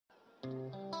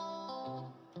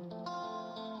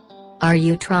Are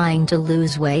you trying to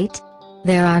lose weight?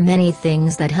 There are many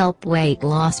things that help weight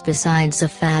loss besides a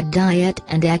fad diet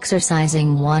and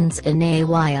exercising once in a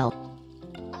while.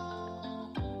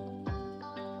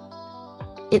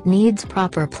 It needs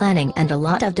proper planning and a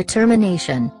lot of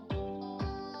determination.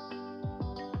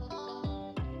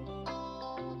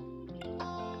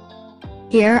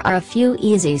 Here are a few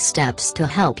easy steps to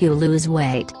help you lose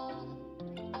weight.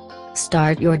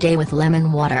 Start your day with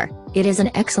lemon water. It is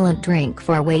an excellent drink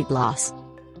for weight loss.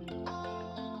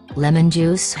 Lemon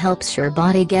juice helps your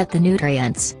body get the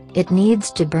nutrients it needs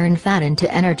to burn fat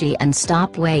into energy and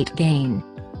stop weight gain.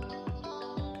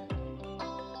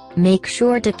 Make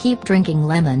sure to keep drinking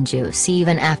lemon juice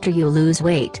even after you lose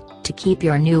weight, to keep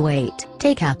your new weight.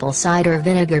 Take apple cider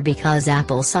vinegar because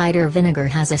apple cider vinegar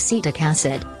has acetic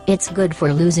acid. It's good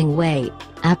for losing weight.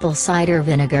 Apple cider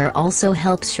vinegar also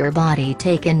helps your body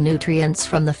take in nutrients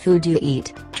from the food you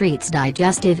eat, treats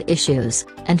digestive issues,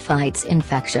 and fights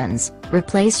infections.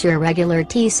 Replace your regular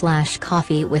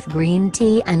tea/coffee with green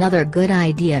tea. Another good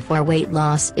idea for weight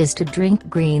loss is to drink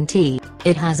green tea.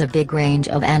 It has a big range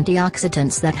of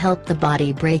antioxidants that help the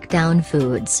body break down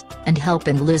foods and help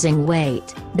in losing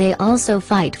weight. They also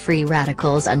fight free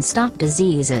radicals and stop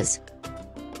diseases.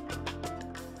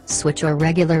 Switch your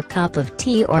regular cup of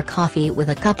tea or coffee with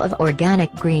a cup of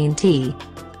organic green tea.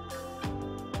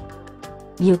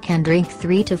 You can drink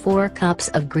 3 to 4 cups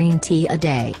of green tea a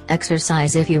day.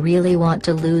 Exercise if you really want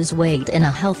to lose weight in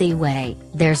a healthy way.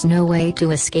 There's no way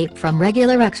to escape from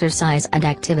regular exercise and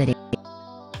activity.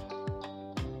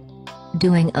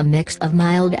 Doing a mix of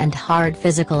mild and hard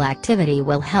physical activity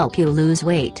will help you lose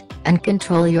weight and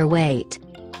control your weight.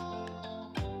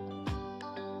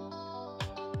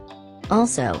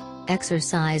 Also,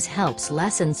 exercise helps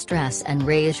lessen stress and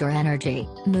raise your energy,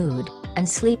 mood, and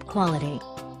sleep quality.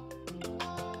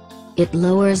 It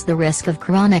lowers the risk of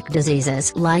chronic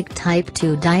diseases like type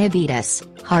 2 diabetes,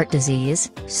 heart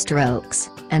disease, strokes,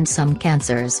 and some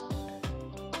cancers.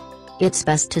 It's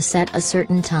best to set a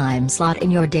certain time slot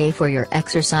in your day for your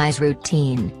exercise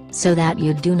routine, so that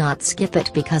you do not skip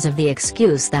it because of the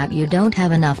excuse that you don't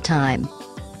have enough time.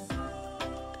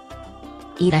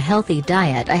 Eat a healthy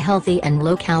diet. A healthy and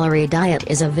low-calorie diet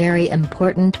is a very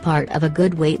important part of a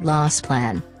good weight loss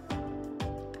plan.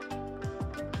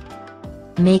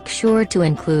 Make sure to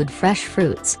include fresh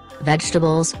fruits,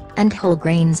 vegetables, and whole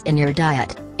grains in your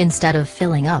diet, instead of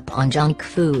filling up on junk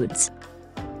foods.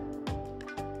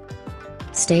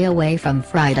 Stay away from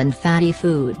fried and fatty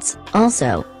foods.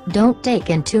 Also, don't take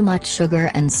in too much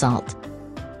sugar and salt.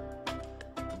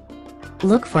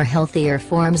 Look for healthier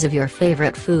forms of your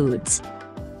favorite foods.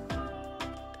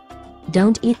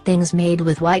 Don't eat things made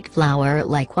with white flour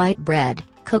like white bread,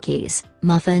 cookies,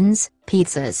 muffins,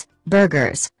 pizzas,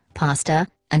 burgers, pasta,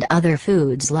 and other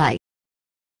foods like.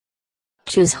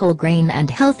 Choose whole grain and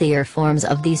healthier forms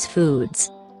of these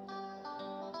foods.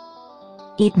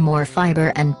 Eat more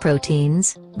fiber and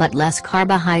proteins, but less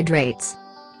carbohydrates.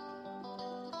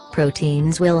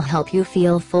 Proteins will help you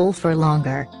feel full for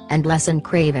longer, and lessen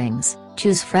cravings.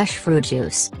 Choose fresh fruit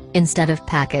juice, instead of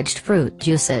packaged fruit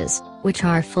juices, which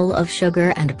are full of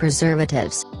sugar and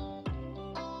preservatives.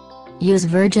 Use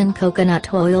virgin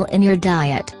coconut oil in your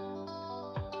diet.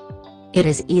 It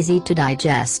is easy to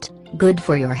digest, good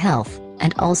for your health,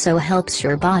 and also helps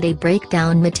your body break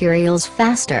down materials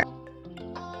faster.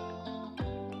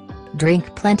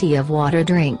 Drink plenty of water.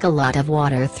 Drink a lot of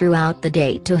water throughout the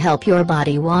day to help your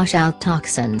body wash out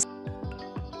toxins.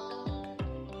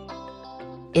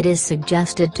 It is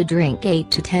suggested to drink 8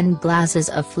 to 10 glasses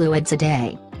of fluids a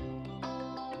day.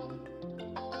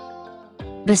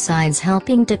 Besides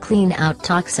helping to clean out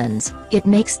toxins, it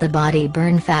makes the body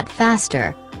burn fat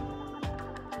faster.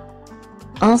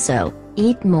 Also,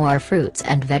 eat more fruits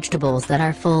and vegetables that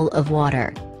are full of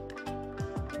water.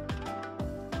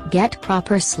 Get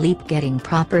proper sleep. Getting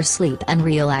proper sleep and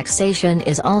relaxation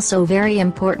is also very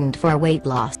important for weight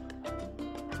loss.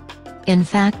 In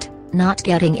fact, not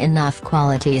getting enough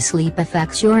quality sleep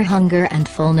affects your hunger and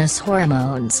fullness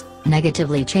hormones,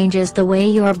 negatively changes the way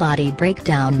your body breaks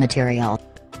down material.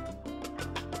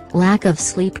 Lack of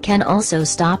sleep can also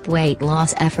stop weight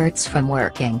loss efforts from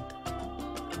working.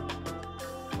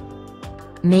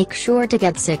 Make sure to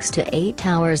get 6 to 8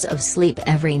 hours of sleep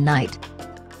every night.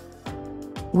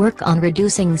 Work on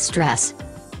reducing stress.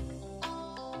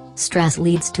 Stress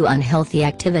leads to unhealthy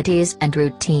activities and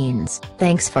routines.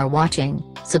 Thanks for watching.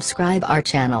 Subscribe our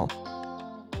channel.